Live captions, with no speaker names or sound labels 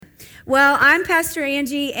Well, I'm Pastor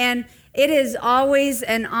Angie, and it is always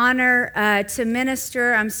an honor to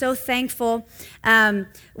minister. I'm so thankful. Pastor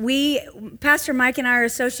Mike and I are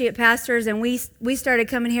associate pastors, and we started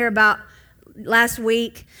coming here about last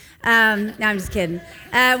week. No, I'm just kidding.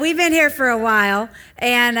 We've been here for a while,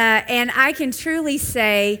 and I can truly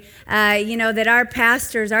say, that our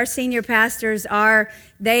pastors, our senior pastors, are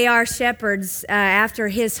shepherds after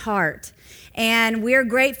His heart. And we're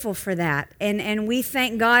grateful for that, and we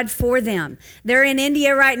thank God for them. They're in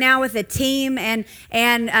India right now with a team, and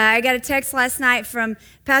I got a text last night from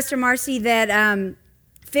Pastor Marcy that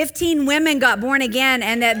 15 women got born again,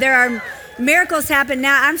 and that there are miracles happen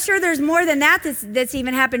now. I'm sure there's more than that's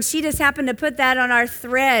even happened. She just happened to put that on our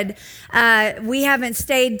thread. We haven't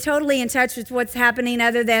stayed totally in touch with what's happening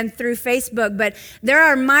other than through Facebook, but there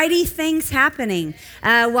are mighty things happening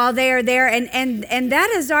while they are there, and that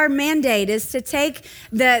is our mandate, is to take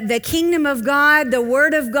the kingdom of God, the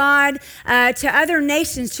word of God, to other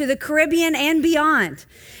nations, to the Caribbean and beyond.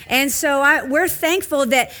 And so we're thankful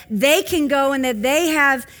that they can go and that they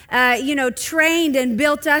have, trained and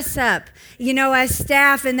built us up, as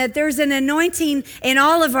staff, and that there's an anointing in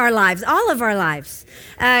all of our lives,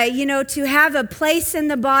 to have a place in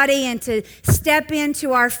the body and to step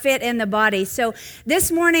into our fit in the body. So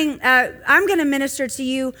this morning, I'm going to minister to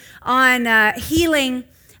you on healing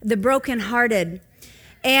the brokenhearted.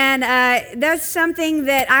 And that's something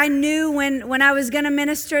that I knew when I was going to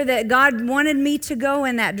minister, that God wanted me to go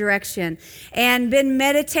in that direction, and been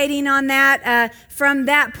meditating on that from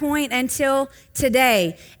that point until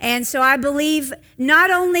today. And so I believe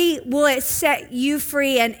not only will it set you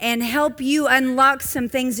free and help you unlock some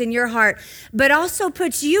things in your heart, but also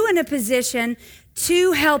puts you in a position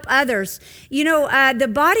to help others.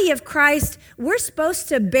 The body of Christ, we're supposed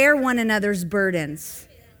to bear one another's burdens.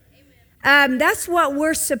 That's what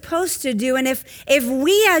we're supposed to do. And if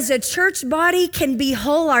we as a church body can be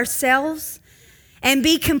whole ourselves and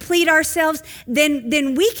be complete ourselves,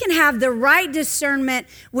 then we can have the right discernment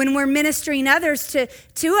when we're ministering others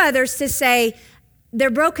to others to say,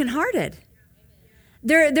 they're brokenhearted.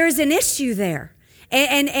 There's an issue there.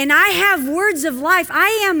 And I have words of life. I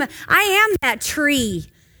am that tree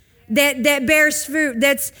that bears fruit,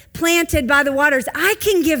 that's planted by the waters. I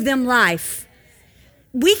can give them life.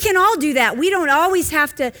 We can all do that. We don't always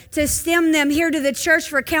have to stem them here to the church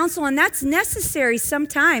for counsel, and that's necessary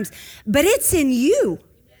sometimes. But it's in you.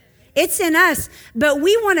 It's in us. But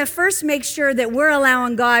we want to first make sure that we're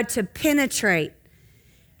allowing God to penetrate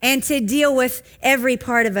and to deal with every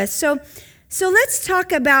part of us. So let's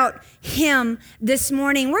talk about Him this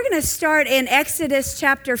morning. We're going to start in Exodus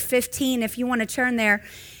chapter 15, if you want to turn there.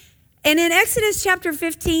 And in Exodus chapter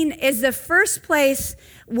 15 is the first place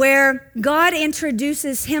where God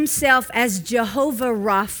introduces Himself as Jehovah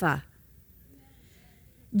Rapha.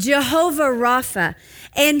 Jehovah Rapha.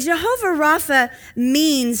 And Jehovah Rapha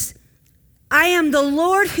means, I am the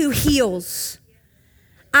Lord who heals.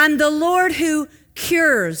 I'm the Lord who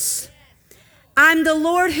cures. I'm the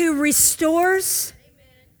Lord who restores.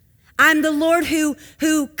 I'm the Lord who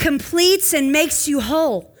completes and makes you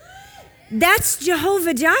whole. That's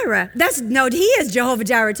Jehovah Jireh. He is Jehovah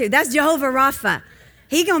Jireh too. That's Jehovah Rapha.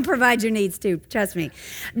 He gonna provide your needs too, trust me.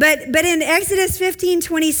 But in Exodus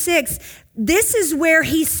 15:26, this is where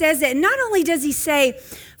He says it. Not only does He say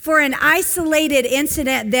for an isolated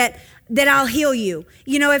incident that I'll heal you.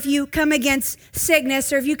 If you come against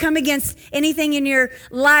sickness or if you come against anything in your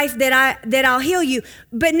life that I'll heal you.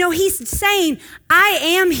 But no, He's saying, I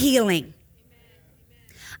am healing.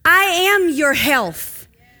 I am your health.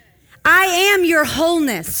 I am your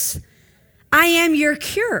wholeness. I am your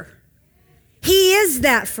cure. He is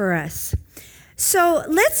that for us. So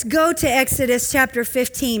let's go to Exodus chapter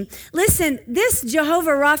 15. Listen, this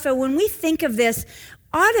Jehovah Rapha, when we think of this,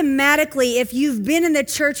 automatically, if you've been in the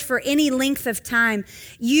church for any length of time,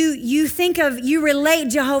 you relate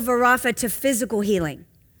Jehovah Rapha to physical healing.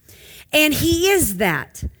 And He is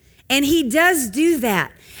that. And He does do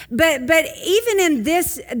that. But even in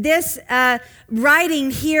this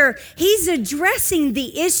writing here, He's addressing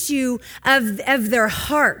the issue of their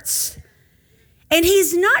hearts. And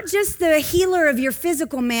He's not just the healer of your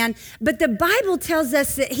physical man, but the Bible tells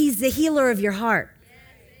us that He's the healer of your heart.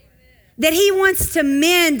 That He wants to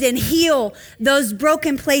mend and heal those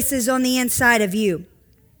broken places on the inside of you.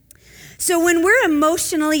 So when we're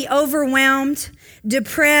emotionally overwhelmed,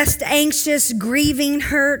 depressed, anxious, grieving,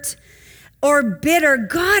 hurt, or bitter,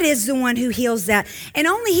 God is the one who heals that. And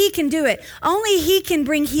only He can do it. Only He can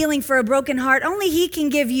bring healing for a broken heart. Only He can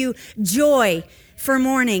give you joy for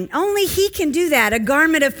mourning. Only He can do that. A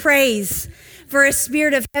garment of praise for a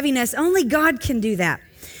spirit of heaviness. Only God can do that.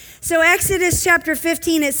 So Exodus chapter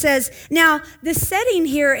 15, it says, now the setting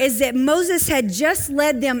here is that Moses had just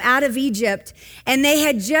led them out of Egypt and they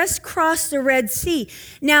had just crossed the Red Sea.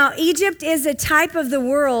 Now, Egypt is a type of the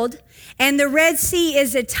world and the Red Sea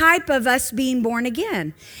is a type of us being born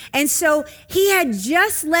again. And so he had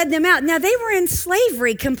just led them out. Now, they were in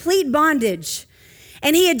slavery, complete bondage.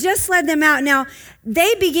 And he had just led them out. Now,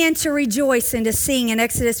 they began to rejoice and to sing. In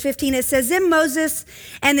Exodus 15, it says, then Moses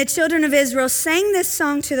and the children of Israel sang this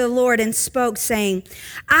song to the Lord and spoke, saying,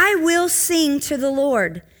 I will sing to the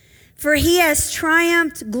Lord, for he has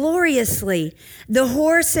triumphed gloriously. The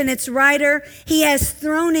horse and its rider he has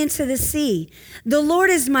thrown into the sea. The Lord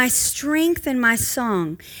is my strength and my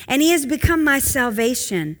song, and he has become my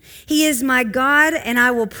salvation. He is my God, and I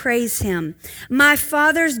will praise him. My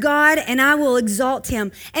Father's God, and I will exalt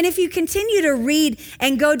him. And if you continue to read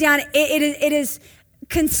and go down, it is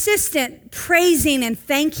consistent praising and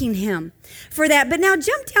thanking him for that. But now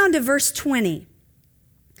jump down to verse 20.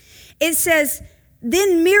 It says,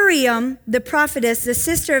 then Miriam, the prophetess, the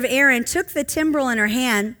sister of Aaron, took the timbrel in her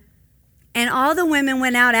hand, and all the women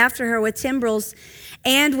went out after her with timbrels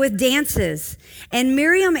and with dances. And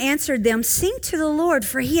Miriam answered them, sing to the Lord,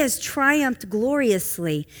 for he has triumphed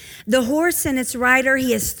gloriously. The horse and its rider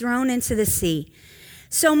he has thrown into the sea.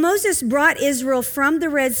 So Moses brought Israel from the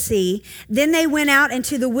Red Sea. Then they went out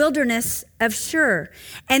into the wilderness of Shur.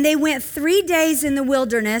 And they went 3 days in the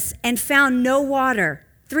wilderness and found no water.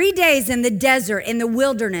 3 days in the desert, in the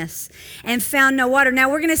wilderness, and found no water. Now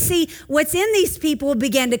we're going to see what's in these people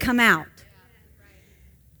began to come out.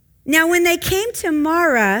 Now when they came to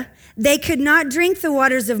Marah, they could not drink the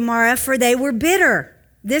waters of Marah, for they were bitter.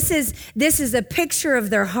 This is a picture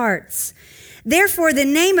of their hearts. Therefore, the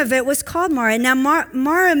name of it was called Marah. Now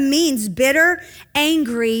Marah means bitter,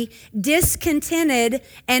 angry, discontented,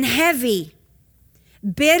 and heavy.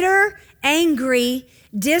 Bitter, angry,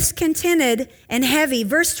 discontented, and heavy.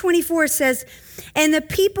 Verse 24 says, and the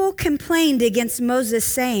people complained against Moses,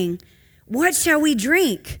 saying, what shall we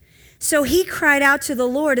drink? So he cried out to the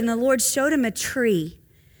Lord, and the Lord showed him a tree.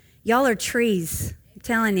 Y'all are trees, I'm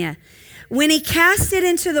telling you. When he cast it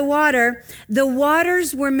into the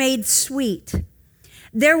waters were made sweet.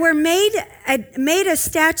 There were made a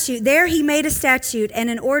statute. There he made a statute and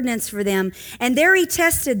an ordinance for them. And there he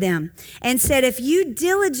tested them and said, if you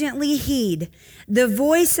diligently heed the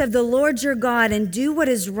voice of the Lord your God and do what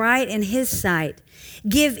is right in his sight,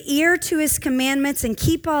 give ear to his commandments and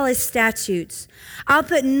keep all his statutes, I'll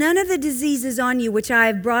put none of the diseases on you which I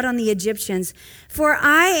have brought on the Egyptians. For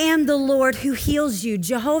I am the Lord who heals you,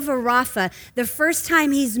 Jehovah Rapha. The first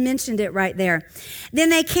time he's mentioned it right there. Then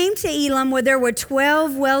they came to Elim, where there were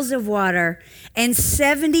 12 wells of water and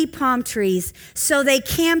 70 palm trees. So they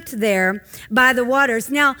camped there by the waters.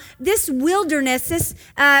 Now, this wilderness, this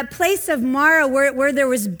place of Marah where there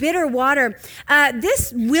was bitter water,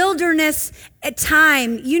 this wilderness at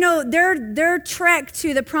time, you know, their trek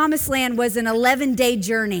to the promised land was an 11-day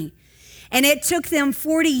journey. And it took them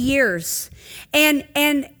 40 years. And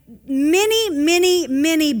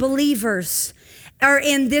many believers are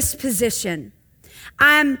in this position.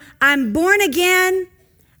 I'm born again.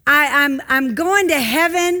 I'm going to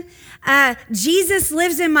heaven. Jesus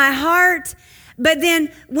lives in my heart. But then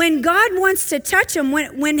when God wants to touch them,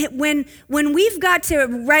 when we've got to,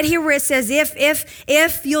 right here where it says,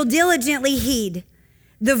 if you'll diligently heed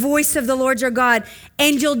the voice of the Lord your God,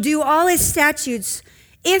 and you'll do all his statutes,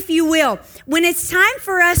 if you will. When it's time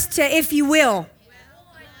for us to, if you will.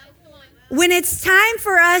 When it's time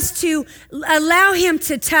for us to allow him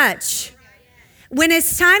to touch. When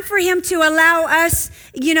it's time for him to allow us,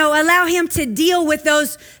 allow him to deal with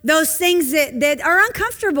those things that are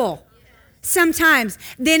uncomfortable sometimes,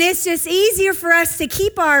 then it's just easier for us to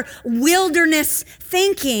keep our wilderness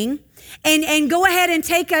thinking and go ahead and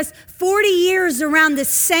take us 40 years around the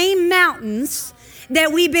same mountains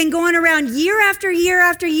that we've been going around year after year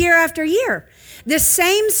after year after year. The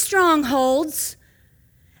same strongholds,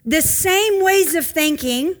 the same ways of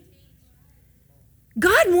thinking.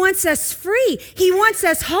 God wants us free. He wants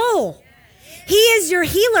us whole. He is your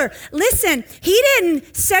healer. Listen, he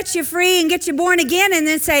didn't set you free and get you born again and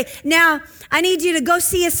then say, now I need you to go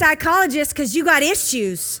see a psychologist because you got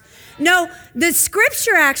issues. No, the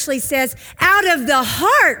scripture actually says out of the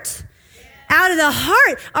heart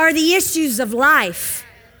are the issues of life.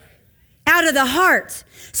 Out of the heart.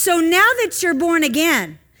 So now that you're born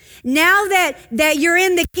again, now that you're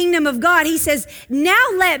in the kingdom of God, he says, now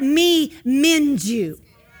let me mend you.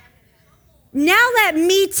 Now let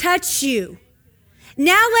me touch you.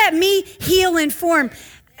 Now let me heal and form.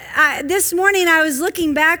 this morning I was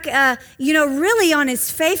looking back, really on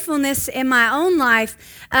his faithfulness in my own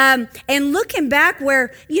life. And looking back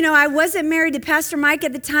where, I wasn't married to Pastor Mike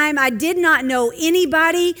at the time. I did not know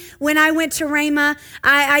anybody when I went to Rhema.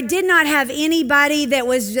 I did not have anybody that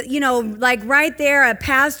was, like right there, a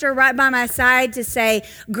pastor right by my side to say,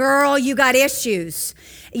 girl, you got issues.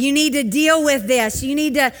 You need to deal with this. You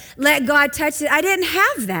need to let God touch it. I didn't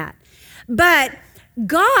have that. But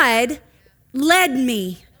God led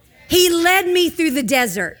me. He led me through the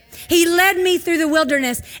desert. He led me through the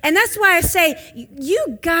wilderness. And that's why I say,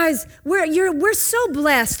 you guys, we're so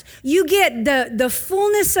blessed. You get the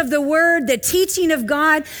fullness of the word, the teaching of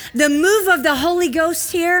God, the move of the Holy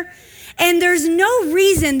Ghost here. And there's no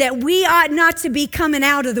reason that we ought not to be coming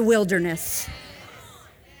out of the wilderness.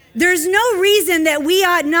 There's no reason that we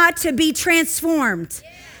ought not to be transformed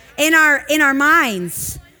in our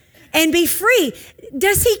minds and be free.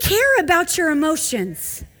 Does he care about your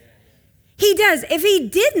emotions? He does. If he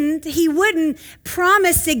didn't, he wouldn't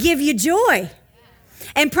promise to give you joy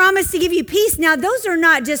and promise to give you peace. Now, those are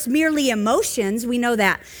not just merely emotions. We know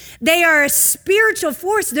that. They are a spiritual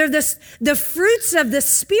force. They're the fruits of the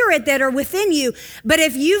Spirit that are within you. But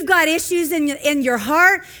if you've got issues in your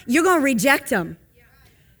heart, you're going to reject them.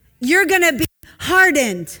 You're going to be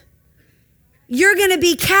hardened. You're going to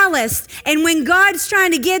be calloused. And when God's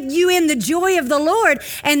trying to get you in the joy of the Lord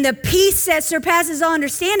and the peace that surpasses all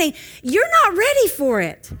understanding, you're not ready for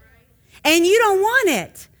it. And you don't want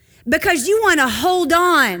it because you want to hold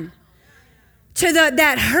on to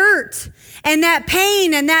that hurt and that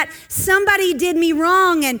pain and that somebody did me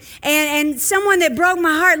wrong and someone that broke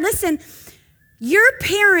my heart. Listen, your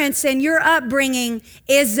parents and your upbringing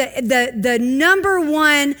is the number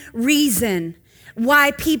one reason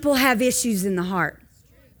why people have issues in the heart.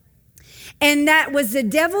 And that was the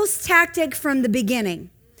devil's tactic from the beginning,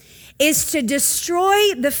 is to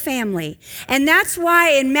destroy the family. And that's why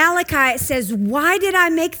in Malachi it says, why did I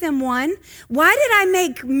make them one? Why did I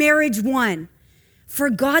make marriage one? For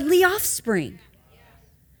godly offspring.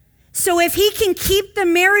 So if he can keep the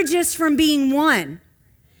marriages from being one,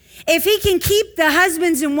 if he can keep the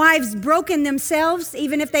husbands and wives broken themselves,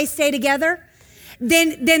 even if they stay together,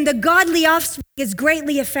 then the godly offspring is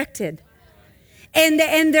greatly affected. And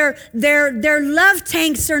their love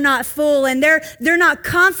tanks are not full, and they're not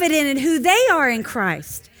confident in who they are in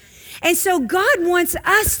Christ. And so God wants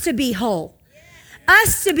us to be whole,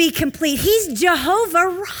 us to be complete. He's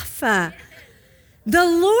Jehovah Rapha, the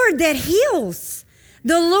Lord that heals,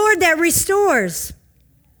 the Lord that restores.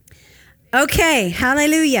 Okay,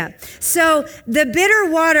 hallelujah. So the bitter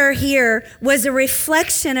water here was a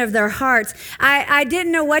reflection of their hearts. I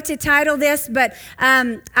didn't know what to title this, but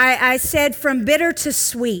I said from bitter to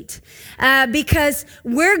sweet, because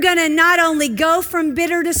we're going to not only go from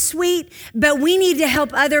bitter to sweet, but we need to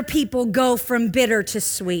help other people go from bitter to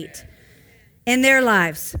sweet in their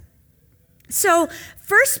lives. So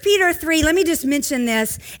 1 Peter 3, let me just mention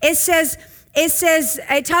this.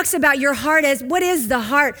 It talks about your heart as, what is the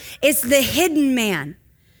heart? It's the hidden man.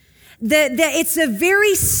 It's the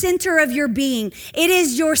very center of your being. It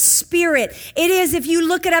is your spirit. It is, if you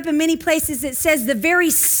look it up in many places, it says the very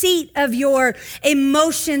seat of your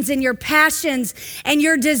emotions and your passions and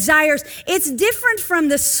your desires. It's different from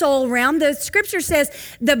the soul realm. The scripture says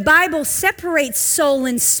the Bible separates soul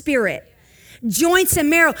and spirit, joints and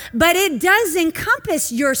marrow, but it does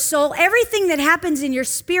encompass your soul. Everything that happens in your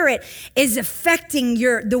spirit is affecting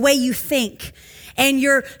the way you think and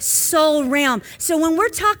your soul realm. So when we're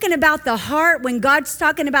talking about the heart, when God's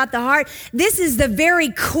talking about the heart, this is the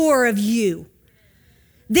very core of you.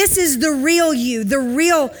 This is the real you, the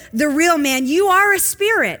real man. You are a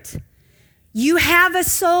spirit. You have a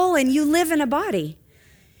soul and you live in a body.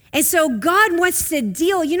 And so God wants to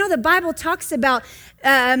deal. The Bible talks about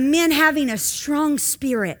men having a strong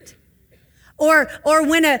spirit. Or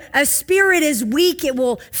when a spirit is weak, it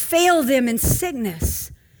will fail them in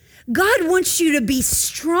sickness. God wants you to be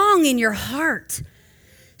strong in your heart,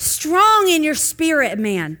 strong in your spirit,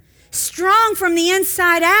 man, strong from the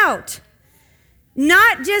inside out.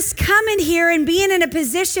 Not just coming here and being in a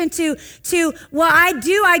position to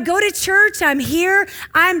I go to church, I'm here,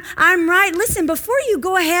 I'm right. Listen, before you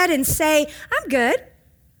go ahead and say, I'm good,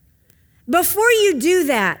 before you do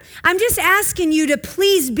that, I'm just asking you to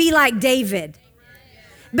please be like David.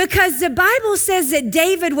 Because the Bible says that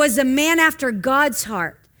David was a man after God's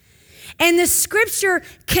heart. And the scripture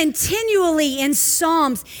continually in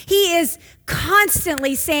Psalms, he is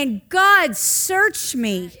constantly saying, God, search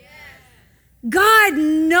me. God,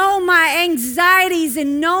 know my anxieties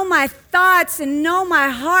and know my thoughts and know my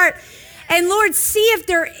heart. And Lord, see if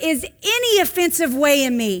there is any offensive way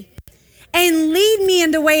in me and lead me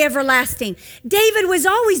in the way everlasting. David was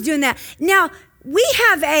always doing that. Now, we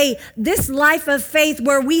have this life of faith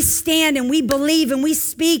where we stand and we believe and we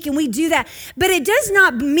speak and we do that. But it does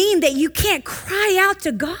not mean that you can't cry out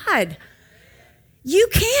to God. You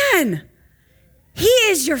can. He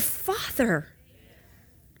is your Father.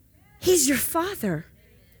 He's your Father.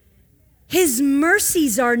 His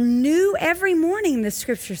mercies are new every morning, the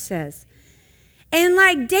scripture says. And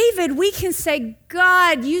like David, we can say,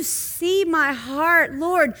 God, you see my heart.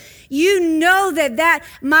 Lord, you know that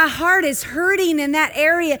my heart is hurting in that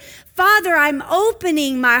area. Father, I'm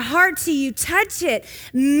opening my heart to you. Touch it,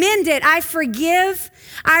 mend it. I forgive.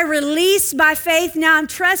 I release by faith. Now I'm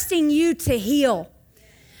trusting you to heal.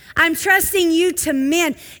 I'm trusting you to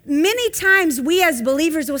mend. Many times we as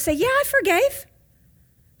believers will say, yeah, I forgave.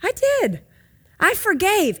 I did. I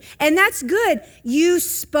forgave. And that's good. You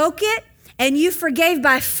spoke it. And you forgave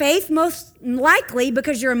by faith, most likely,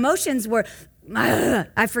 because your emotions were,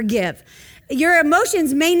 I forgive. Your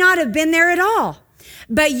emotions may not have been there at all.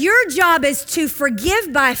 But your job is to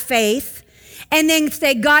forgive by faith and then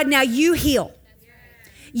say, God, now you heal.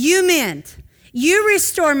 You mend. You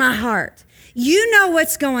restore my heart. You know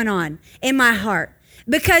what's going on in my heart.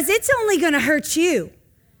 Because it's only going to hurt you.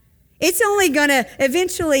 It's only going to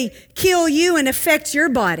eventually kill you and affect your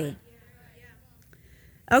body.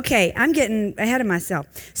 Okay, I'm getting ahead of myself.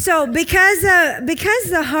 So because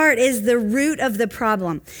the heart is the root of the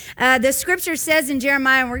problem, the scripture says in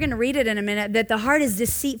Jeremiah, and we're going to read it in a minute, that the heart is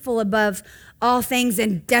deceitful above all things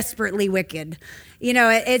and desperately wicked. You know,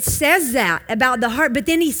 it says that about the heart, but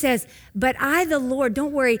then he says, but I, the Lord,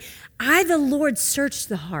 don't worry, I, the Lord, search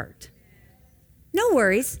the heart. No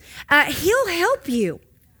worries. He'll help you.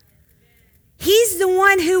 He's the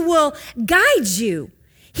one who will guide you.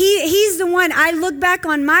 He's the one. I look back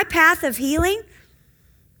on my path of healing,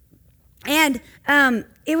 and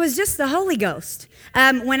it was just the Holy Ghost.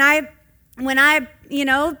 When I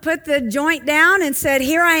put the joint down and said,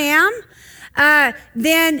 "Here I am,"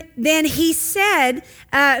 then he said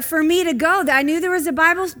for me to go. I knew there was a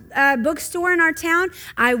Bible bookstore in our town.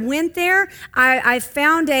 I went there. I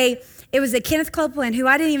found it was a Kenneth Copeland, who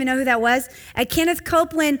I didn't even know who that was, a Kenneth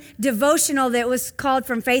Copeland devotional that was called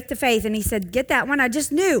From Faith to Faith. And he said, get that one. I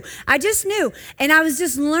just knew. And I was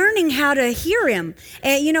just learning how to hear him.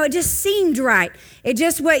 And, it just seemed right. It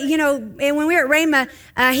just, and when we were at Rhema,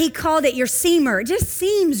 he called it your seamer. It just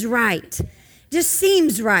seems right. Just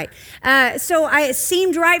seems right. So it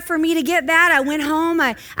seemed right for me to get that. I went home,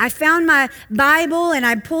 I found my Bible, and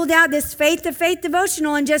I pulled out this Faith to Faith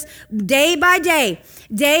devotional, and just day by day,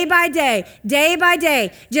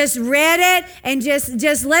 just read it, and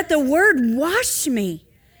just let the word wash me.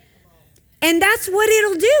 And that's what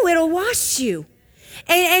it'll do. It'll wash you.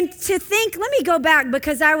 And to think, let me go back,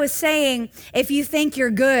 because I was saying, if you think you're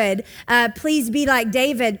good, please be like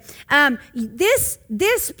David.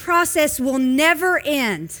 This process will never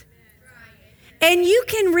end. And you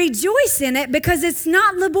can rejoice in it because it's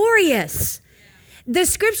not laborious. The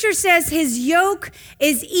scripture says his yoke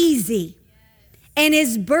is easy and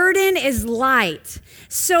his burden is light.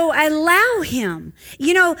 So allow him.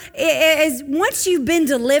 Once you've been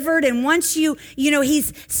delivered, and once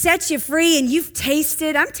he's set you free and you've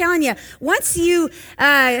tasted, I'm telling you, once you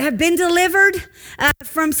have been delivered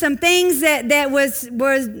from some things that was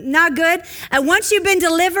not good, once you've been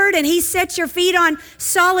delivered and he set your feet on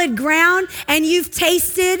solid ground and you've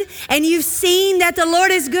tasted and you've seen that the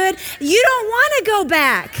Lord is good, you don't want to go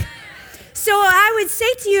back. So I would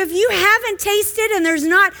say to you, if you haven't tasted and there's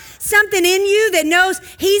not something in you that knows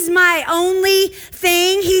he's my only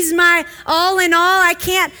thing, he's my all in all, I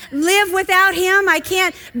can't live without him, I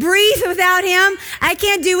can't breathe without him, I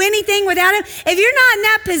can't do anything without him. If you're not in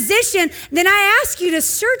that position, then I ask you to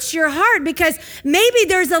search your heart, because maybe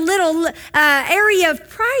there's a little area of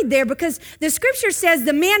pride there, because the scripture says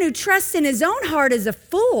the man who trusts in his own heart is a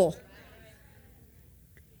fool.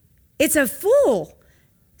 It's a fool.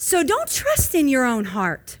 So don't trust in your own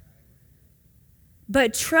heart,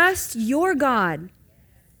 but trust your God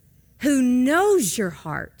who knows your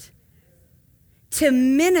heart to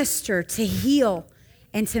minister, to heal,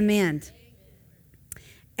 and to mend.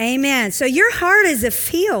 Amen. So your heart is a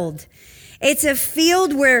field. It's a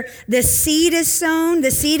field where the seed is sown, the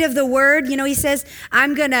seed of the word. He says,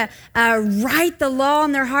 I'm going to write the law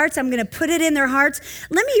in their hearts. I'm going to put it in their hearts.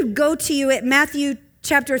 Let me go to you at Matthew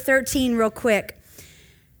chapter 13 real quick.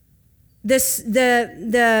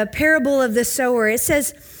 the parable of the sower. It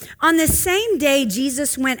says, on the same day,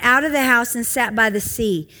 Jesus went out of the house and sat by the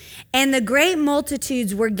sea. And the great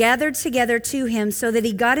multitudes were gathered together to him, so that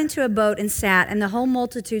he got into a boat and sat, and the whole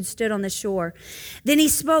multitude stood on the shore. Then he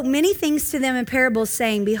spoke many things to them in parables,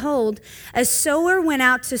 saying, behold, a sower went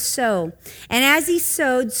out to sow. And as he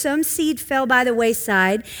sowed, some seed fell by the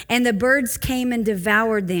wayside, and the birds came and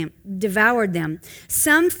devoured them.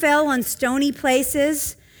 Some fell on stony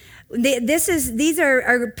places. These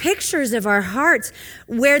are pictures of our hearts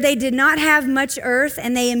where they did not have much earth,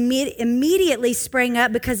 and they immediately sprang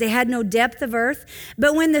up because they had no depth of earth.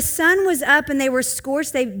 But when the sun was up and they were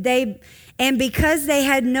scorched, and because they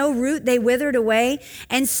had no root, they withered away.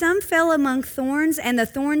 And some fell among thorns, and the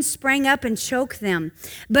thorns sprang up and choked them.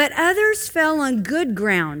 But others fell on good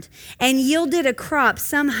ground and yielded a crop,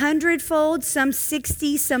 some 100-fold, some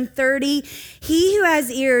 60, some 30. He who has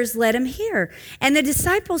ears, let him hear. And the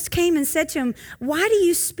disciples came and said to him, why do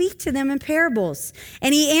you speak to them in parables?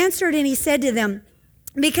 And he answered and he said to them,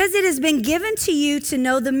 because it has been given to you to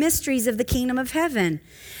know the mysteries of the kingdom of heaven.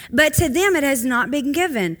 But to them it has not been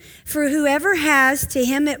given. For whoever has, to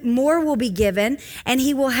him more will be given, and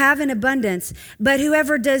he will have in abundance. But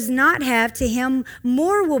whoever does not have, to him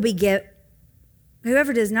more will be given.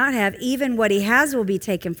 Whoever does not have, even what he has will be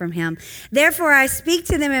taken from him. Therefore I speak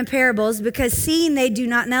to them in parables, because seeing they do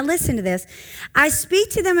not. Now listen to this. I speak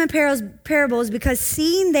to them in parables, because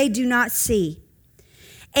seeing they do not see,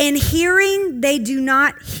 and hearing they do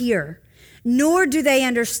not hear, nor do they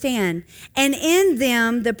understand. And in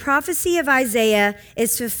them the prophecy of Isaiah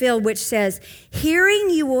is fulfilled, which says, hearing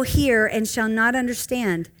you will hear and shall not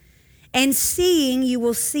understand, and seeing you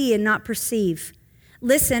will see and not perceive.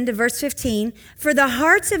 Listen to verse 15. For the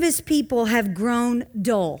hearts of his people have grown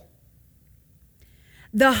dull.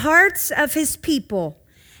 The hearts of his people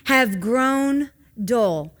have grown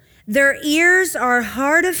dull. Their ears are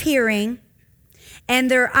hard of hearing, and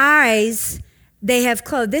their eyes they have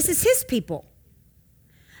closed. This is his people.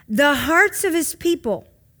 The hearts of his people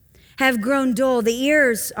have grown dull. The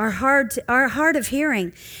ears are hard of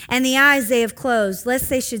hearing, and the eyes they have closed, lest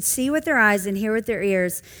they should see with their eyes and hear with their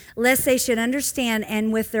ears, lest they should understand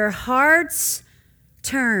and with their hearts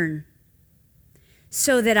turn,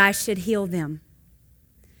 so that I should heal them.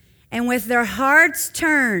 And with their hearts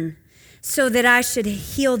turn, so that I should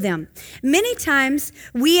heal them. Many times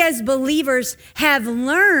we as believers have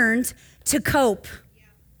learned to cope.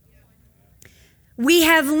 We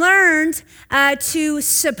have learned to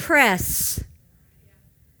suppress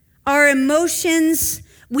our emotions.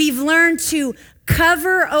 We've learned to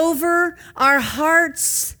cover over our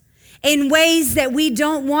hearts in ways that we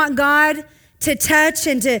don't want God to touch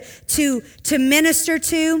and to minister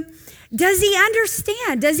to. Does he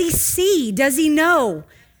understand? Does he see? Does he know?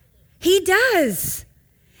 He does.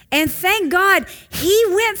 And thank God he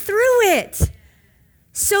went through it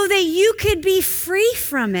so that you could be free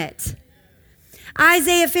from it.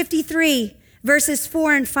 Isaiah 53, verses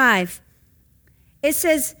 4 and 5. It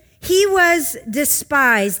says, he was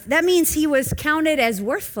despised. That means he was counted as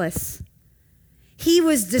worthless. He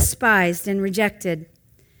was despised and rejected.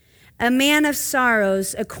 A man of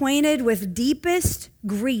sorrows, acquainted with deepest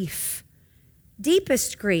grief.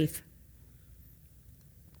 Deepest grief.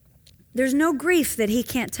 There's no grief that he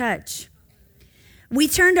can't touch. We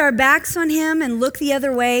turned our backs on him and looked the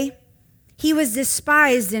other way. He was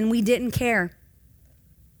despised and we didn't care.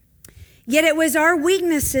 Yet it was our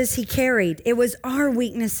weaknesses he carried. It was our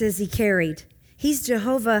weaknesses he carried. He's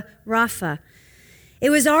Jehovah Rapha.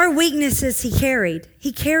 It was our weaknesses he carried.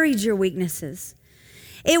 He carried your weaknesses.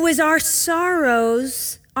 It was our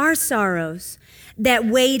sorrows that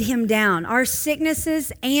weighed him down. Our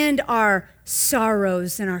sicknesses and our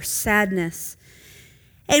sorrows and our sadness.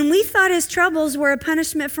 And we thought his troubles were a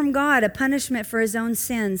punishment from God, a punishment for his own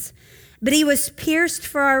sins. But he was pierced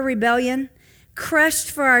for our rebellion, crushed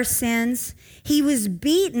for our sins. He was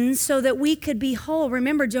beaten so that we could be whole.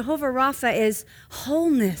 Remember, Jehovah Rapha is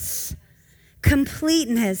wholeness,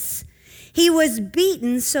 completeness. He was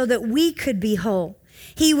beaten so that we could be whole.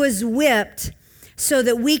 He was whipped so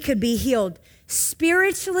that we could be healed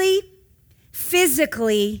spiritually,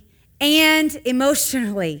 physically, and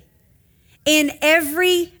emotionally in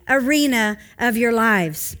every arena of your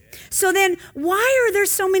lives. So then, why are there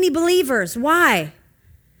so many believers? Why?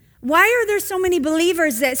 Why are there so many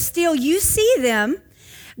believers that still, you see them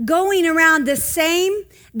going around the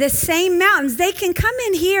same mountains? They can come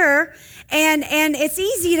in here and it's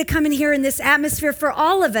easy to come in here in this atmosphere for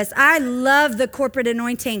all of us. I love the corporate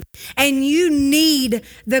anointing, and you need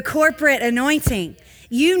the corporate anointing.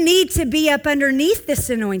 You need to be up underneath this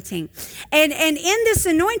anointing. And in this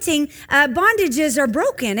anointing, bondages are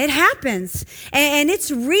broken. It happens. And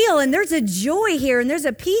it's real. And there's a joy here. And there's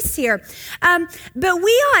a peace here. But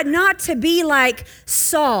we ought not to be like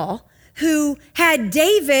Saul, who had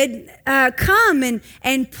David come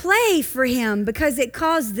and play for him because it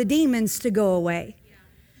caused the demons to go away.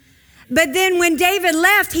 But then when David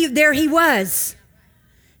left, there he was,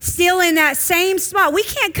 still in that same spot. We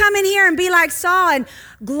can't come in here and be like Saul and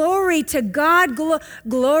glory to God,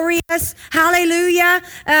 glorious, hallelujah.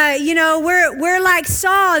 We're like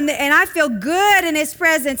Saul, and I feel good in his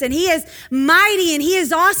presence, and he is mighty, and he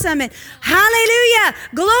is awesome, and hallelujah,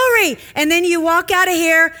 glory. And then you walk out of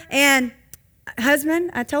here and,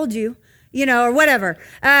 husband, I told you, or whatever,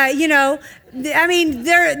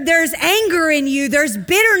 there's anger in you, there's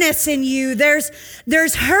bitterness in you, there's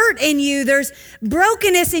hurt in you, there's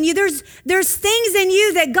brokenness in you, there's things in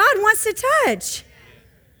you that God wants to touch.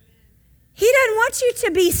 He doesn't want you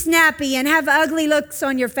to be snappy and have ugly looks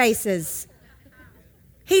on your faces.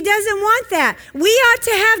 He doesn't want that. We ought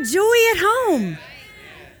to have joy at home.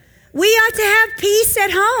 We ought to have peace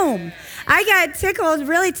at home. I got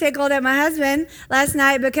really tickled at my husband last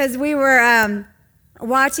night because we were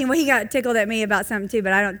watching. Well, he got tickled at me about something too,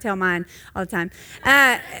 but I don't tell mine all the time.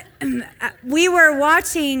 We were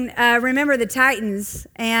watching Remember the Titans,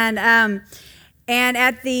 and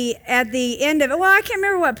at the end of it, well, I can't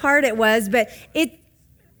remember what part it was, but they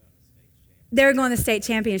were going to the state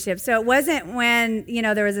championship. So it wasn't when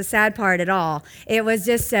there was a sad part at all. It was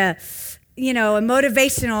just a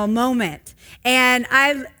motivational moment. And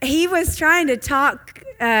he was trying to talk,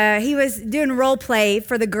 he was doing role play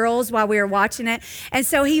for the girls while we were watching it. And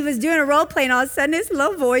so he was doing a role play, and all of a sudden his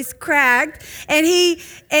low voice cracked, and he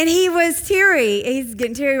was teary. He's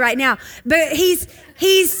getting teary right now. But he's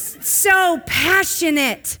so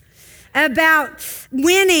passionate about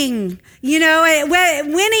winning,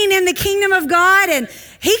 winning in the kingdom of God. And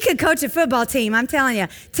he could coach a football team, I'm telling you,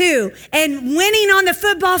 too. And winning on the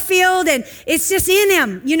football field, and it's just in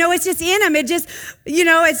him. It's just in him. It just,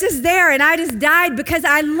 it's just there. And I just died because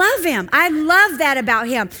I love him. I love that about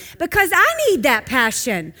him because I need that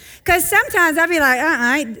passion. Because sometimes I'll be like,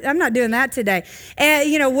 I'm not doing that today.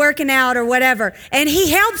 And, working out or whatever. And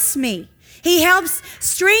he helps me. He helps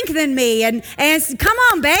strengthen me and come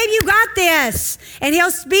on, babe, you got this. And he'll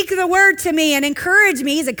speak the word to me and encourage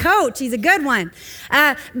me. He's a coach. He's a good one.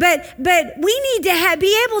 But we need to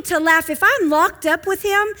be able to laugh. If I'm locked up with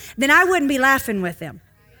him, then I wouldn't be laughing with him.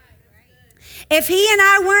 If he and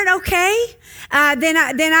I weren't okay,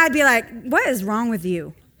 then I'd be like, what is wrong with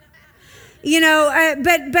you? But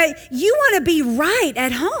you want to be right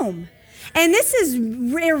at home. And this is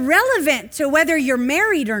irrelevant to whether you're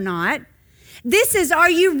married or not. This is,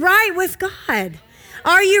 are you right with God?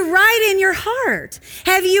 Are you right in your heart?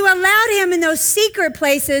 Have you allowed him in those secret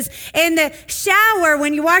places, in the shower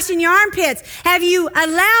when you're washing your armpits? Have you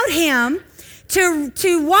allowed him to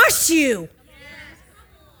wash you,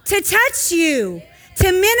 to touch you,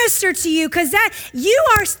 to minister to you? Because that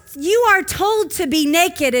you are told to be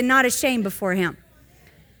naked and not ashamed before him.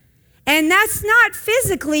 And that's not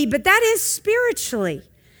physically, but that is spiritually.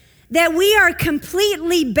 That we are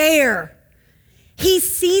completely bare. He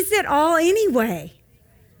sees it all anyway.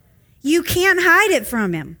 You can't hide it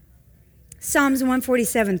from him. Psalms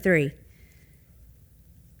 147:3.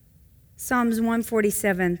 Psalms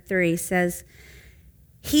 147:3 says,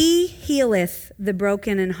 He healeth the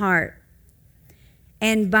broken in heart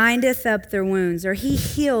and bindeth up their wounds. Or he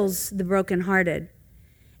heals the brokenhearted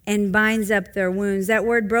and binds up their wounds. That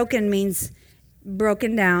word broken means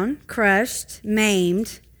broken down, crushed,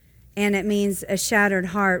 maimed, and it means a shattered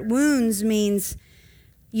heart. Wounds means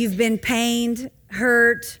you've been pained,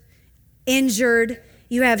 hurt, injured.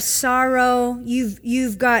 You have sorrow. You've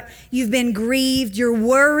been grieved. You're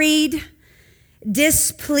worried,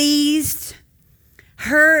 displeased,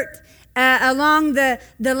 hurt along the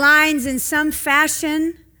lines in some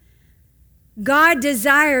fashion. God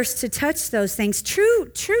desires to touch those things.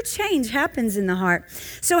 True change happens in the heart.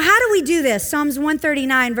 So how do we do this? Psalms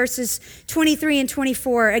 139, verses 23 and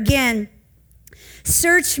 24. Again,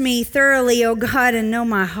 search me thoroughly, O God, and know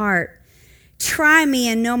my heart. Try me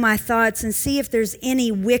and know my thoughts, and see if there's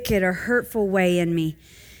any wicked or hurtful way in me,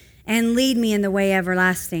 and lead me in the way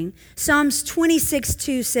everlasting. Psalms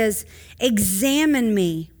 26:2 says, examine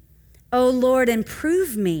me, O Lord, and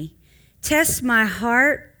prove me. Test my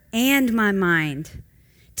heart and my mind.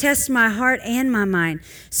 Test my heart and my mind.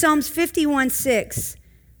 Psalms 51:6.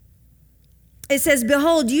 It says,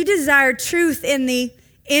 behold, you desire truth in the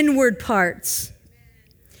inward parts,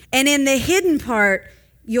 and in the hidden part,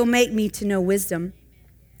 you'll make me to know wisdom.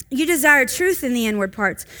 You desire truth in the inward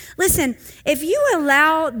parts. Listen, if you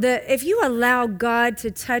allow God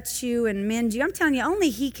to touch you and mend you, I'm telling you, only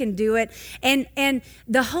He can do it. And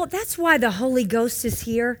that's why the Holy Ghost is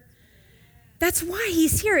here. That's why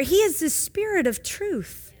He's here. He is the Spirit of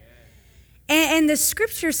truth. And the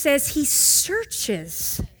scripture says He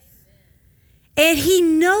searches. And He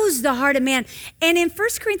knows the heart of man. And in 1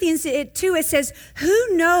 Corinthians 2, it says,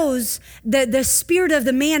 who knows the spirit of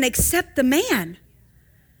the man except the man?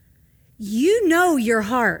 You know your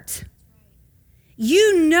heart.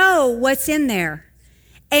 You know what's in there.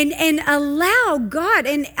 And allow God.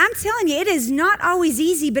 And I'm telling you, it is not always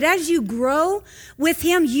easy, but as you grow with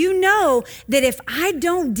Him, you know that if I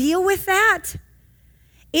don't deal with that,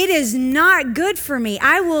 it is not good for me.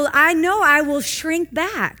 I know I will shrink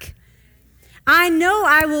back. I know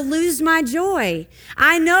I will lose my joy.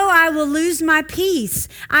 I know I will lose my peace.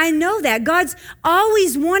 I know that. God's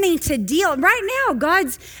always wanting to deal. Right now,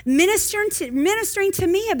 God's ministering to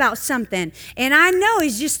me about something. And I know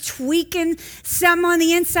He's just tweaking something on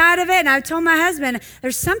the inside of it. And I told my husband,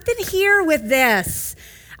 there's something here with this.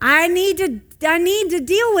 I need to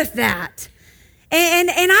deal with that. And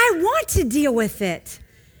I want to deal with it.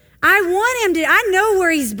 I want Him to. I know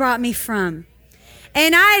where He's brought me from.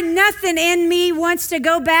 And nothing in me wants to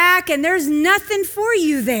go back, and there's nothing for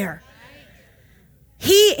you there.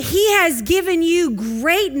 He has given you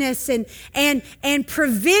greatness and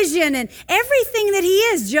provision and everything that He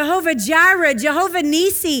is. Jehovah Jireh, Jehovah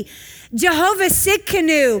Nisi, Jehovah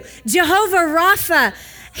Sitkanu, Jehovah Rapha.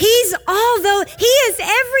 He is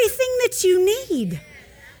everything that you need.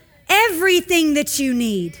 Everything that you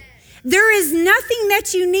need. There is nothing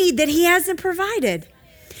that you need that He hasn't provided.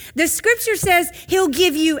 The scripture says He'll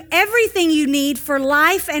give you everything you need for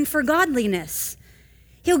life and for godliness.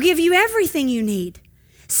 He'll give you everything you need.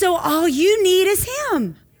 So all you need is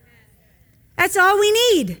Him. That's all we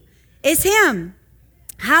need is Him.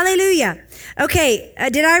 Hallelujah. Okay,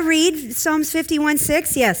 did I read Psalms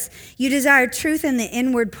 51:6? Yes. You desire truth in the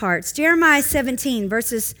inward parts. Jeremiah 17,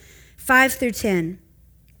 verses 5 through 10.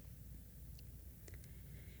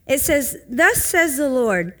 It says, thus says the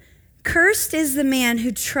Lord, cursed is the man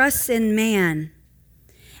who trusts in man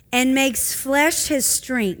and makes flesh his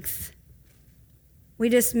strength. We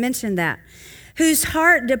just mentioned that. Whose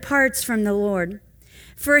heart departs from the Lord.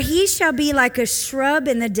 For he shall be like a shrub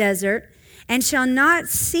in the desert and shall not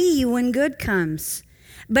see when good comes,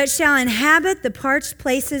 but shall inhabit the parched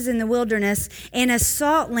places in the wilderness in a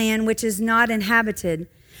salt land which is not inhabited.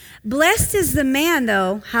 Blessed is the man,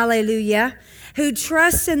 though, hallelujah, who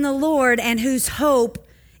trusts in the Lord and whose hope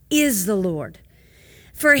is the Lord.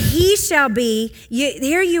 For he shall be,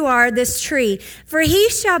 here you are, this tree. For he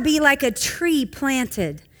shall be like a tree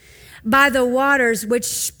planted by the waters, which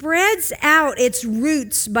spreads out its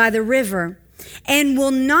roots by the river, and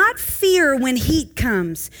will not fear when heat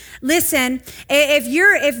comes. Listen,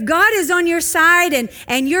 if God is on your side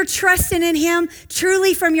and you're trusting in Him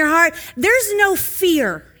truly from your heart, there's no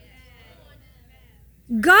fear.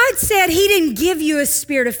 God said He didn't give you a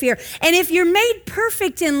spirit of fear. And if you're made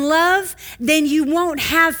perfect in love, then you won't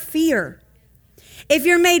have fear. If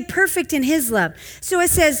you're made perfect in His love. So it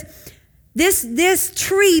says, this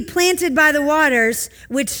tree planted by the waters,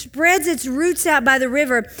 which spreads its roots out by the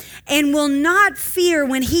river, and will not fear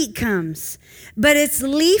when heat comes, but its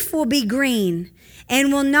leaf will be green,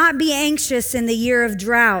 and will not be anxious in the year of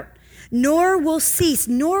drought, nor will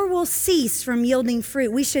cease from yielding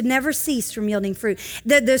fruit. We should never cease from yielding fruit.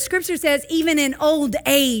 The scripture says, even in old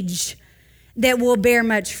age, that will bear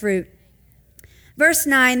much fruit. Verse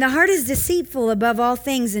 9, the heart is deceitful above all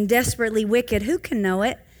things and desperately wicked. Who can know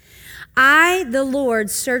it? I, the Lord,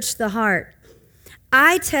 search the heart.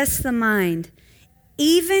 I test the mind,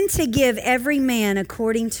 even to give every man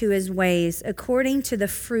according to his ways, according to the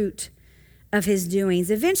fruit of his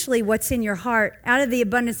doings. Eventually, what's in your heart, out of the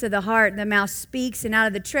abundance of the heart, the mouth speaks, and out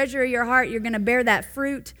of the treasure of your heart, you're going to bear that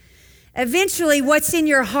fruit. Eventually, what's in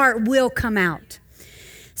your heart will come out.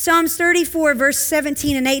 Psalms 34, verse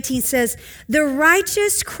 17 and 18 says, the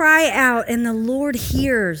righteous cry out, and the Lord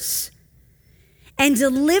hears and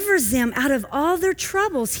delivers them out of all their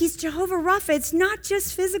troubles. He's Jehovah Rapha. It's not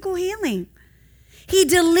just physical healing. He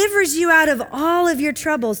delivers you out of all of your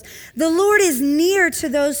troubles. The Lord is near to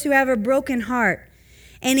those who have a broken heart,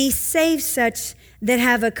 and He saves such that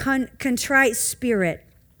have a contrite spirit.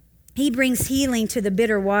 He brings healing to the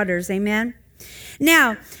bitter waters. Amen.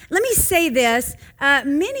 Now, let me say this.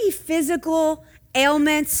 Many physical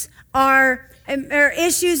ailments or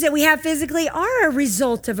issues that we have physically are a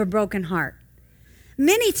result of a broken heart.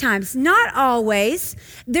 Many times, not always.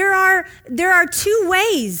 There are two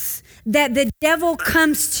ways that the devil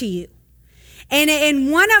comes to you.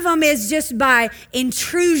 And one of them is just by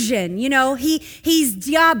intrusion. You know, he's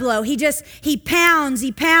Diablo. He pounds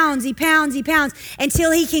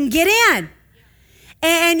until he can get in.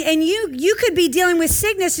 And you could be dealing with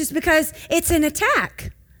sickness just because it's an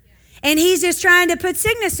attack. And he's just trying to put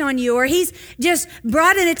sickness on you, or he's just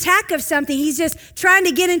brought an attack of something. He's just trying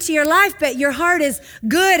to get into your life, but your heart is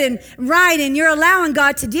good and right, and you're allowing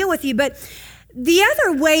God to deal with you. But the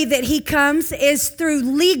other way that he comes is through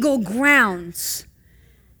legal grounds,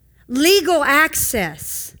 legal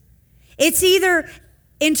access. It's either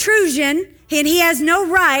intrusion, and he has no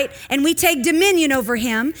right, and we take dominion over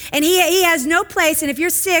him, and he has no place, and if you're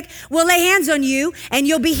sick, we'll lay hands on you, and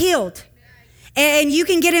you'll be healed. And you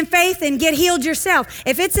can get in faith and get healed yourself.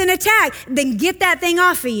 If it's an attack, then get that thing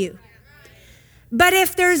off of you. But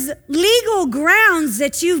if there's legal grounds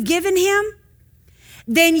that you've given him,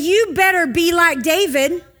 then you better be like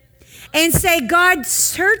David and say, God,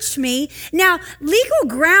 search me. Now, legal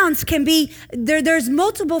grounds can be, there's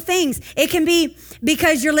multiple things. It can be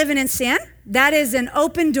because you're living in sin. That is an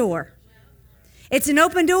open door. It's an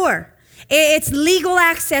open door. It's legal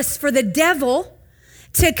access for the devil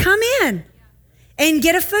to come in and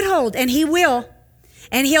get a foothold, and he will.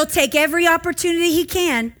 And he'll take every opportunity he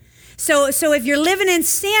can. So if you're living in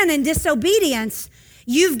sin and disobedience,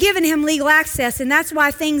 you've given him legal access, and that's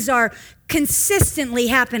why things are consistently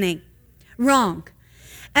happening wrong.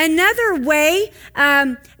 Another way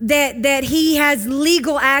that he has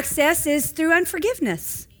legal access is through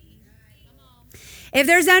unforgiveness. If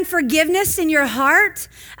there's unforgiveness in your heart,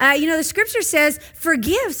 the scripture says,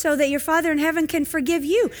 forgive so that your Father in heaven can forgive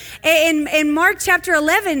you. In Mark chapter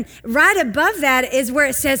 11, right above that is where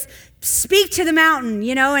it says, speak to the mountain,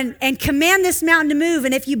 and command this mountain to move.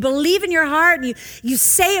 And if you believe in your heart, and you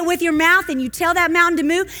say it with your mouth and you tell that mountain to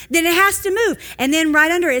move, then it has to move. And then right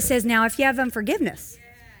under it says, now if you have unforgiveness.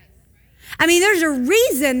 I mean, there's a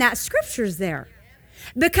reason that scripture's there.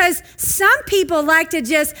 Because some people like to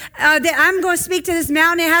just, I'm going to speak to this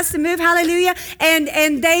mountain, it has to move, hallelujah,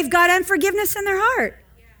 and they've got unforgiveness in their heart.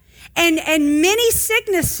 And many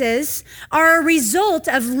sicknesses are a result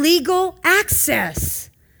of legal access.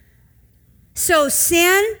 So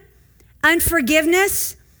sin,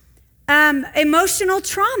 unforgiveness, emotional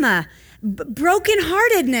trauma,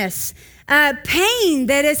 brokenheartedness, pain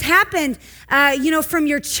that has happened, from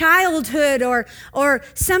your childhood or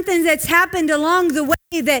something that's happened along the way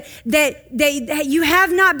that you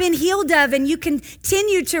have not been healed of, and you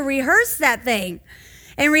continue to rehearse that thing,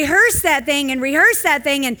 and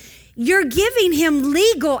you're giving him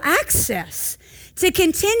legal access to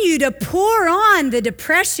continue to pour on the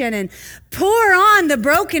depression and pour on the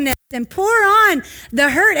brokenness and pour on the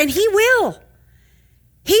hurt, and he will.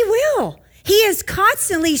 He is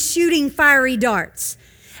constantly shooting fiery darts.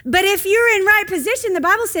 But if you're in right position, the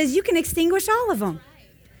Bible says you can extinguish all of them.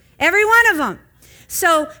 Every one of them.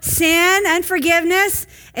 So sin, unforgiveness,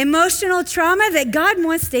 emotional trauma that God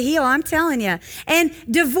wants to heal, I'm telling you. And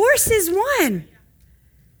divorce is one.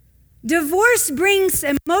 Divorce brings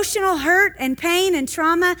emotional hurt and pain and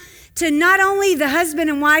trauma to not only the husband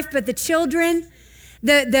and wife, but the children,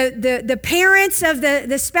 the parents of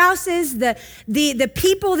the spouses, the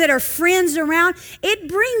people that are friends around. It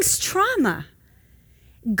brings trauma.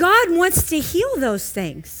 God wants to heal those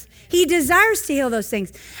things. He desires to heal those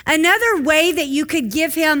things. Another way that you could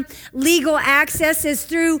give him legal access is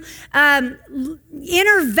through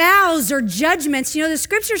inner vows or judgments. The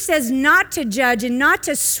scripture says not to judge and not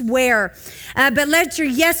to swear, but let your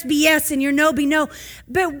yes be yes and your no be no.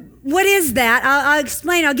 But what is that? I'll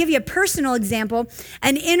explain. I'll give you a personal example.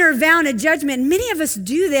 An inner vow and a judgment. Many of us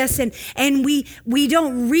do this, and we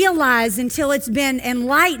don't realize until it's been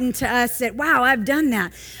enlightened to us that, wow, I've done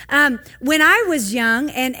that. When I was young,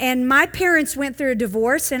 and my parents went through a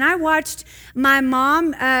divorce, and I watched my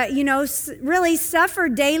mom, really suffer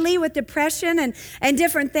daily with depression and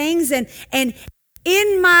different things. And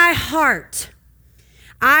in my heart,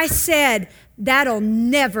 I said, that'll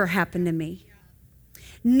never happen to me.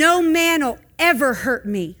 No man will ever hurt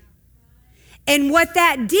me. And what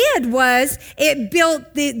that did was it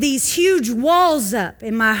built these huge walls up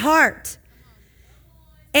in my heart.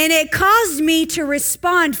 And it caused me to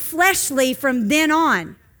respond fleshly from then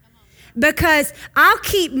on. Because I'll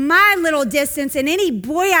keep my little distance, and any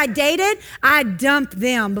boy I dated, I dumped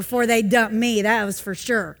them before they dumped me. That was for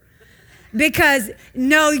sure. Because,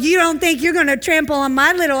 no, you don't think you're going to trample on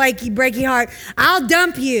my little achy, breaky heart. I'll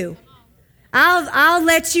dump you. I'll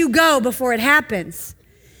let you go before it happens.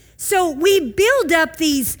 So we build up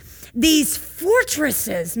these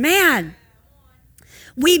fortresses, man.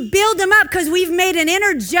 We build them up because we've made an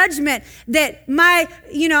inner judgment that my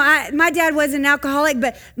dad wasn't an alcoholic,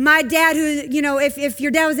 but my dad if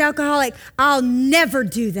your dad was alcoholic, I'll never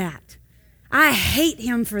do that. I hate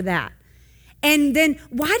him for that. And then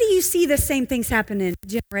why do you see the same things happening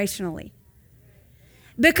generationally?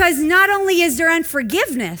 Because not only is there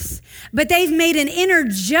unforgiveness, but they've made an inner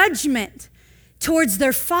judgment towards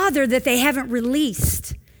their father that they haven't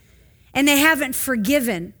released and they haven't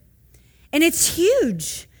forgiven. And it's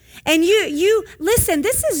huge. And you listen,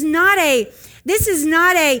 this is not a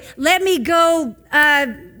let me go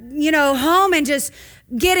home and just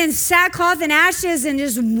get in sackcloth and ashes and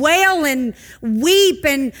just wail and weep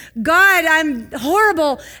and God, I'm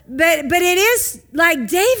horrible. But it is like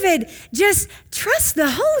David, just trust the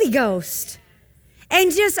Holy Ghost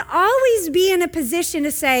and just always be in a position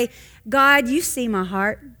to say, God, you see my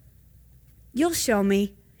heart. You'll show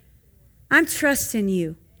me. I'm trusting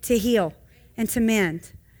you to heal and to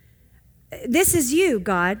mend. This is you,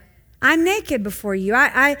 God. I'm naked before you.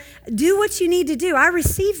 I do what you need to do. I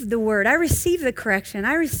receive the word. I receive the correction.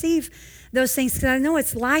 I receive those things because I know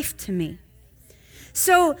it's life to me.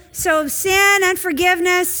 So sin,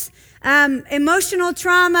 unforgiveness, emotional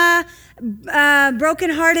trauma,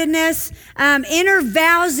 brokenheartedness, inner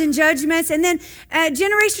vows and judgments, and then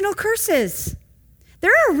generational curses.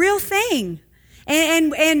 They're a real thing.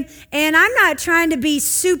 And I'm not trying to be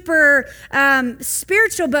super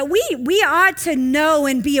spiritual, but we ought to know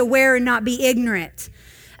and be aware and not be ignorant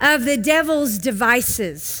of the devil's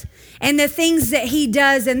devices and the things that he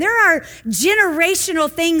does. And there are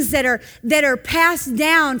generational things that are passed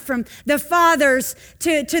down from the fathers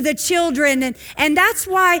to the children. And that's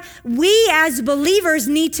why we as believers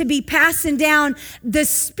need to be passing down the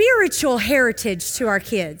spiritual heritage to our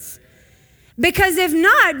kids. Because if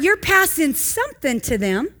not, you're passing something to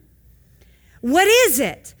them. What is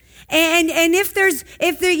it? And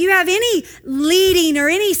if you have any leading or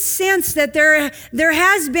any sense that there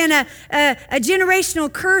has been a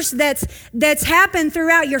generational curse that's happened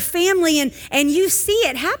throughout your family and you see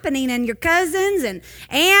it happening in your cousins and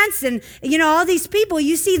aunts and all these people,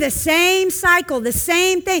 you see the same cycle, the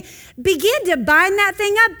same thing. Begin to bind that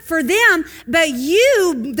thing up for them, but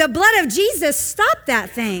the blood of Jesus, stop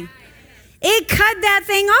that thing. It cut that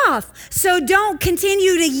thing off. So don't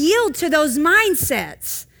continue to yield to those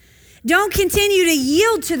mindsets. Don't continue to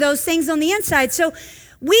yield to those things on the inside. So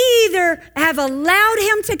we either have allowed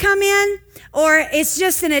him to come in or it's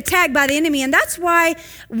just an attack by the enemy. And that's why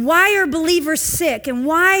are believers sick? And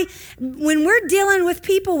why, when we're dealing with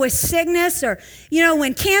people with sickness or,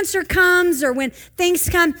 when cancer comes or when things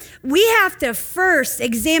come, we have to first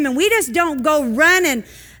examine. We just don't go run and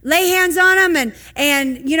lay hands on them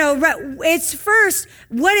and it's first,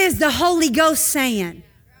 what is the Holy Ghost saying?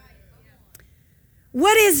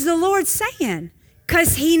 What is the Lord saying?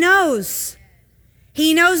 Because he knows.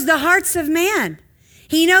 He knows the hearts of man.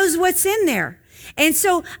 He knows what's in there. And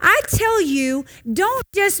so I tell you, don't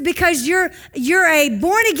just because you're a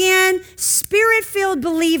born-again, spirit-filled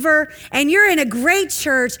believer and you're in a great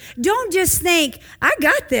church, don't just think, I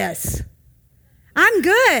got this. I'm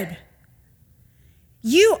good.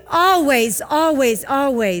 You always, always,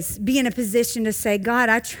 always be in a position to say, God,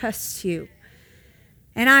 I trust you.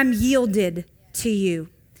 And I'm yielded to you.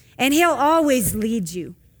 And he'll always lead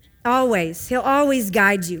you. Always. He'll always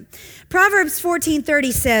guide you. Proverbs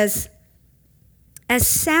 14:30 says, a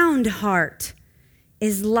sound heart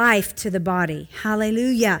is life to the body.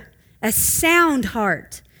 Hallelujah. A sound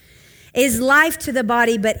heart is life to the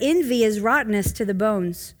body, but envy is rottenness to the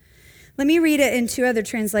bones. Let me read it in two other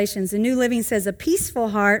translations. The New Living says, a peaceful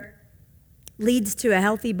heart leads to a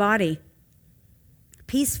healthy body.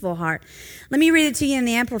 Peaceful heart. Let me read it to you in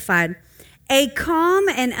the Amplified. A calm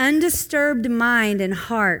and undisturbed mind and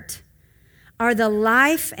heart are the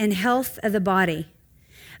life and health of the body.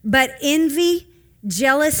 But envy,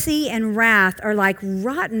 jealousy, and wrath are like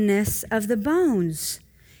rottenness of the bones.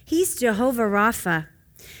 He's Jehovah Rapha.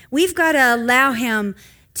 We've got to allow him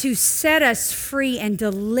to set us free and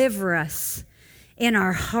deliver us in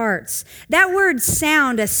our hearts. That word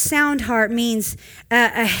sound, a sound heart, means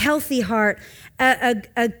a healthy heart,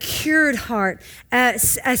 a cured heart, a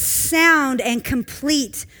sound and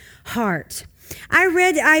complete heart.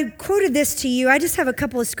 I quoted this to you. I just have a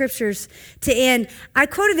couple of scriptures to end. I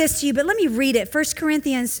quoted this to you, but let me read it. 1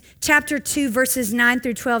 Corinthians chapter 2, verses 9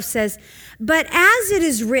 through 12 says, but as it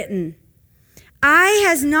is written, eye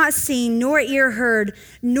has not seen, nor ear heard,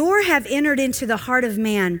 nor have entered into the heart of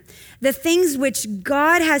man the things which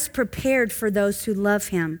God has prepared for those who love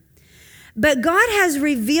him. But God has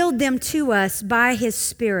revealed them to us by his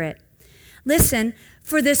Spirit. Listen,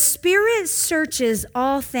 for the Spirit searches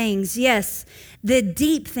all things, yes, the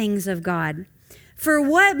deep things of God. For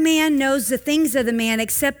what man knows the things of the man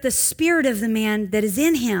except the spirit of the man that is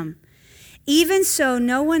in him? Even so,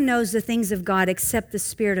 no one knows the things of God except the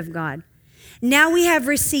Spirit of God. Now we have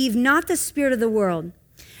received not the spirit of the world,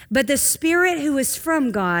 but the Spirit who is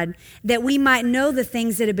from God, that we might know the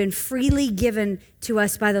things that have been freely given to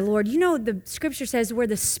us by the Lord. You know, the scripture says where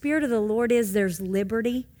the Spirit of the Lord is, there's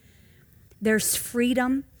liberty, there's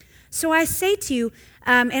freedom. So I say to you,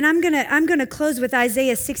 and I'm gonna close with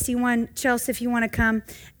Isaiah 61. Chelsea, if you want to come,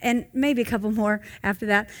 and maybe a couple more after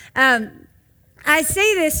that. I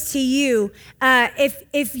say this to you,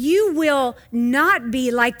 if you will not be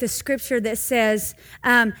like the scripture that says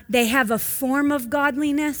they have a form of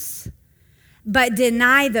godliness, but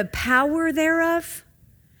deny the power thereof.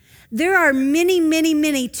 There are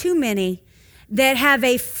many, too many, that have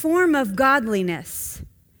a form of godliness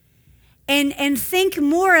and think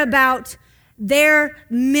more about their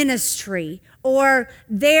ministry or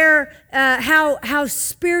their how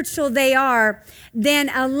spiritual they are than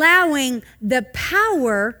allowing the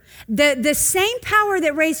power, the same power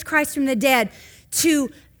that raised Christ from the dead, to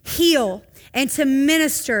heal and to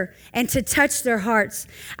minister and to touch their hearts.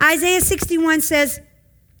 Isaiah 61 says,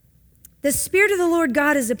 the Spirit of the Lord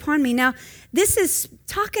God is upon me. Now, this is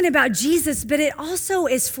talking about Jesus, but it also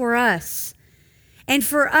is for us and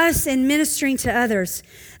for us in ministering to others.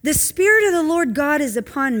 The Spirit of the Lord God is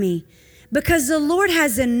upon me, because the Lord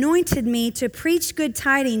has anointed me to preach good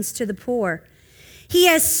tidings to the poor. He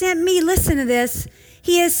has sent me, listen to this,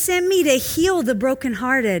 He has sent me to heal the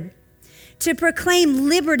brokenhearted, to proclaim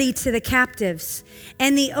liberty to the captives,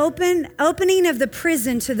 and the opening of the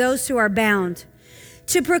prison to those who are bound,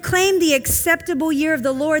 to proclaim the acceptable year of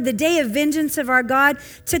the Lord, the day of vengeance of our God,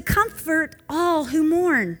 to comfort all who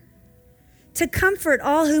mourn, to comfort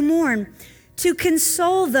all who mourn, to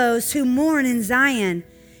console those who mourn in Zion,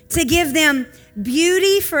 to give them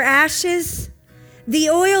beauty for ashes, the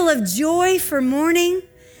oil of joy for mourning,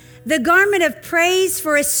 the garment of praise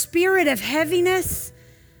for a spirit of heaviness.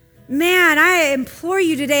 Man, I implore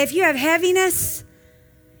you today, if you have heaviness,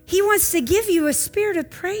 He wants to give you a spirit of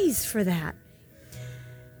praise for that.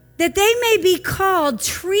 That they may be called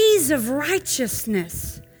trees of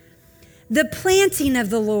righteousness, the planting of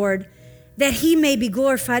the Lord, that He may be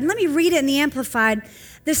glorified. Let me read it in the Amplified.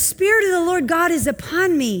 The Spirit of the Lord God is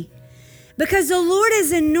upon me, because the Lord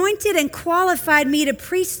has anointed and qualified me to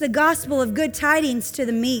preach the gospel of good tidings to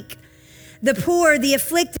the meek, the poor, the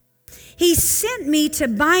afflicted. He sent me to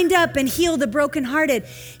bind up and heal the brokenhearted.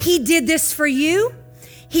 He did this for you.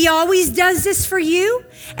 He always does this for you.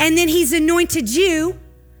 And then He's anointed you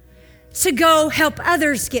to go help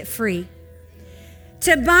others get free.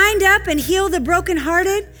 To bind up and heal the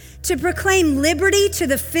brokenhearted, to proclaim liberty to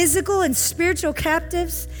the physical and spiritual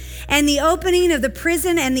captives, and the opening of the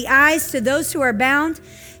prison and the eyes to those who are bound,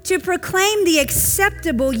 to proclaim the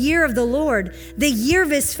acceptable year of the Lord, the year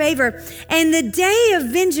of His favor, and the day of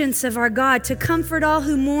vengeance of our God, to comfort all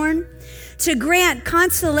who mourn, to grant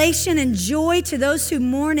consolation and joy to those who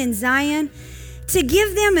mourn in Zion, to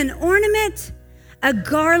give them an ornament, a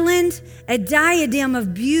garland, a diadem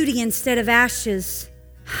of beauty instead of ashes.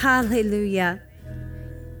 Hallelujah.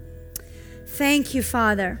 Thank you,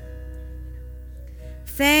 Father.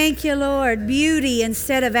 Thank you, Lord. Beauty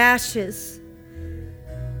instead of ashes.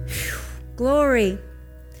 Whew. Glory.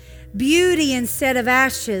 Beauty instead of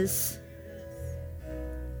ashes.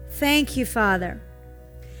 Thank you, Father.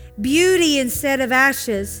 Beauty instead of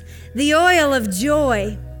ashes. The oil of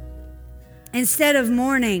joy instead of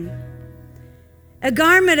mourning. A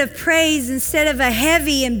garment of praise instead of a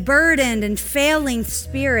heavy and burdened and failing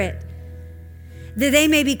spirit, that they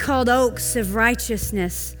may be called oaks of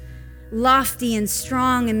righteousness, lofty and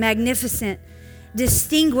strong and magnificent,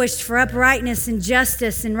 distinguished for uprightness and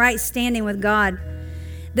justice and right standing with God.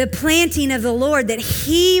 The planting of the Lord, that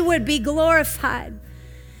He would be glorified,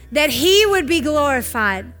 that He would be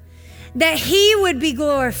glorified, that He would be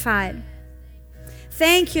glorified.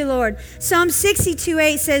 Thank you, Lord. Psalm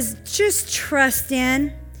 62:8 says, just trust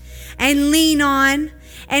in and lean on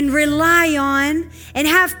and rely on and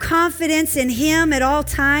have confidence in Him at all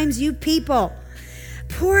times. You people,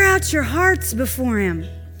 pour out your hearts before Him.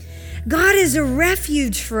 God is a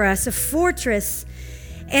refuge for us, a fortress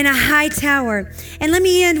and a high tower. And let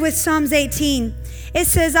me end with Psalms 18. It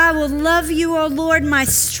says, I will love you, O Lord, my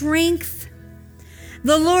strength.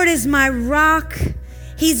 The Lord is my rock.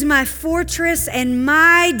 He's my fortress and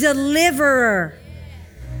my deliverer.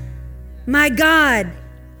 My God,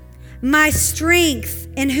 my strength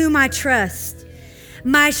in whom I trust,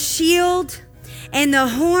 my shield and the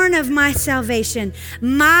horn of my salvation,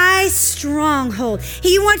 my stronghold.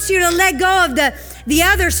 He wants you to let go of the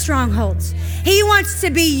other strongholds. He wants to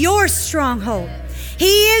be your stronghold.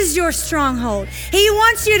 He is your stronghold. He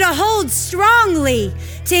wants you to hold strongly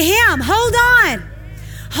to him. Hold on.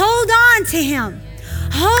 Hold on to him.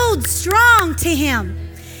 Hold strong to him.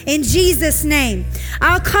 In Jesus' name,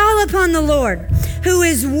 I'll call upon the Lord, who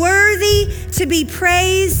is worthy to be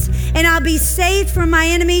praised, and I'll be saved from my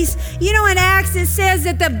enemies. You know, in Acts, it says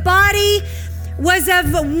that the body was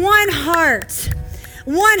of one heart,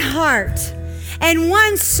 and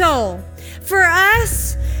one soul. For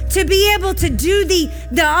us to be able to do the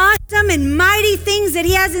awesome and mighty things that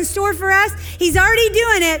he has in store for us, he's already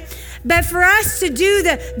doing it. But for us to do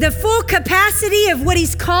the full capacity of what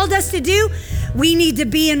he's called us to do, we need to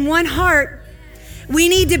be in one heart. We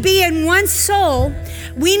need to be in one soul.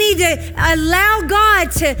 We need to allow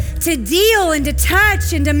God to deal and to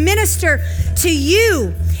touch and to minister to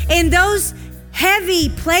you in those heavy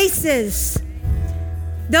places,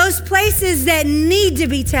 those places that need to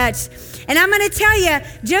be touched. And I'm going to tell you,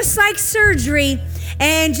 just like surgery,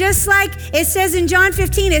 and just like it says in John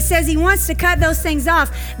 15, it says he wants to cut those things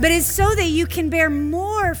off, but it's so that you can bear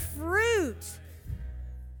more